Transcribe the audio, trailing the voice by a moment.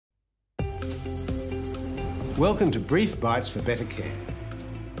Welcome to BriefBites for Better Care.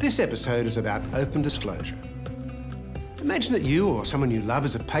 This episode is about open disclosure. Imagine that you or someone you love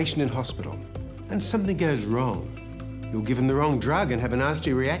is a patient in hospital and something goes wrong. You're given the wrong drug and have a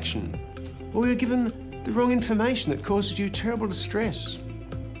nasty reaction. Or you're given the wrong information that causes you terrible distress.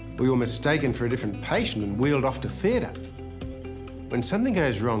 Or you're mistaken for a different patient and wheeled off to theatre. When something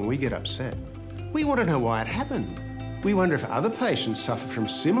goes wrong, we get upset. We want to know why it happened. We wonder if other patients suffer from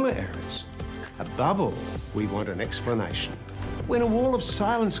similar errors. Above all, we want an explanation. When a wall of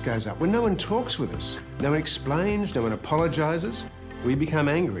silence goes up, when no one talks with us, no one explains, no one apologises, we become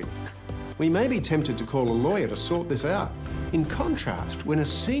angry. We may be tempted to call a lawyer to sort this out. In contrast, when a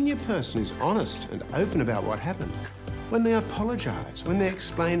senior person is honest and open about what happened, when they apologise, when they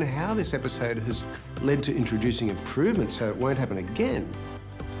explain how this episode has led to introducing improvement so it won't happen again,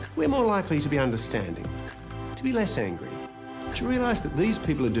 we're more likely to be understanding, to be less angry, to realise that these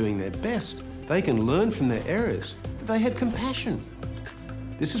people are doing their best. They can learn from their errors, that they have compassion.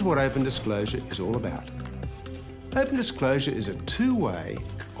 This is what open disclosure is all about. Open disclosure is a two-way,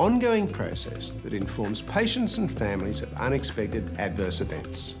 ongoing process that informs patients and families of unexpected adverse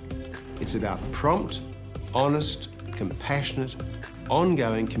events. It's about prompt, honest, compassionate,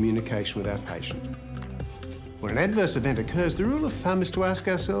 ongoing communication with our patient. When an adverse event occurs, the rule of thumb is to ask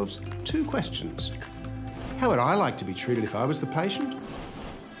ourselves two questions. How would I like to be treated if I was the patient?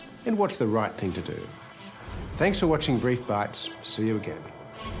 And what's the right thing to do? Thanks for watching BriefBites. See you again.